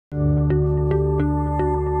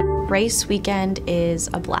Race weekend is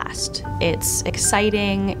a blast. It's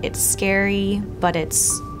exciting, it's scary, but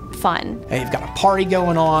it's fun. They've got a party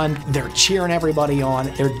going on, they're cheering everybody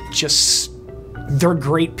on, they're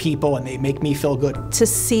great people and they make me feel good. To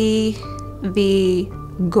see the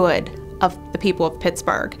good of the people of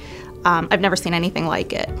Pittsburgh, I've never seen anything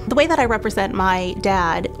like it. The way that I represent my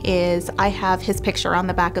dad is I have his picture on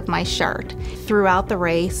the back of my shirt. Throughout the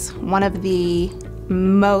race, one of the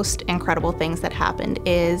most incredible things that happened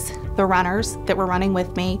is the runners that were running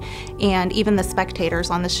with me and even the spectators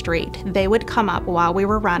on the street. They would come up while we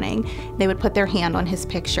were running, they would put their hand on his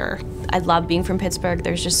picture. I love being from Pittsburgh.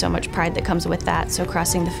 There's just so much pride that comes with that. So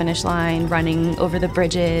crossing the finish line, running over the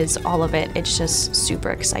bridges, all of it, it's just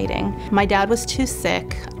super exciting. My dad was too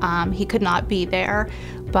sick. He could not be there,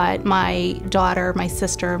 but my daughter, my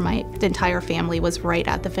sister, the entire family was right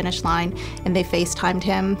at the finish line and they FaceTimed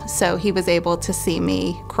him, so he was able to see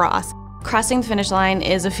me cross. Crossing the finish line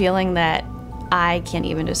is a feeling that I can't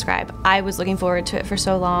even describe. I was looking forward to it for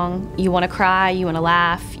so long. You want to cry, you want to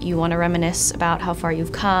laugh, you want to reminisce about how far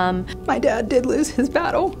you've come. My dad did lose his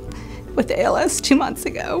battle with ALS 2 months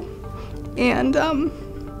ago, and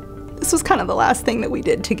this was kind of the last thing that we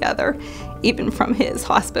did together, even from his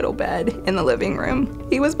hospital bed in the living room.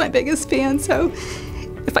 He was my biggest fan, so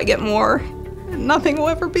if I get more, nothing will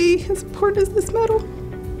ever be as important as this medal.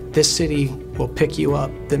 This city will pick you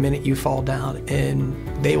up the minute you fall down, and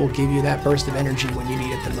they will give you that burst of energy when you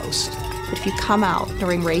need it the most. If you come out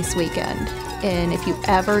during race weekend, and if you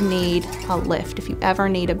ever need a lift, if you ever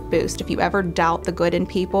need a boost, if you ever doubt the good in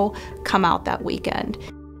people, come out that weekend.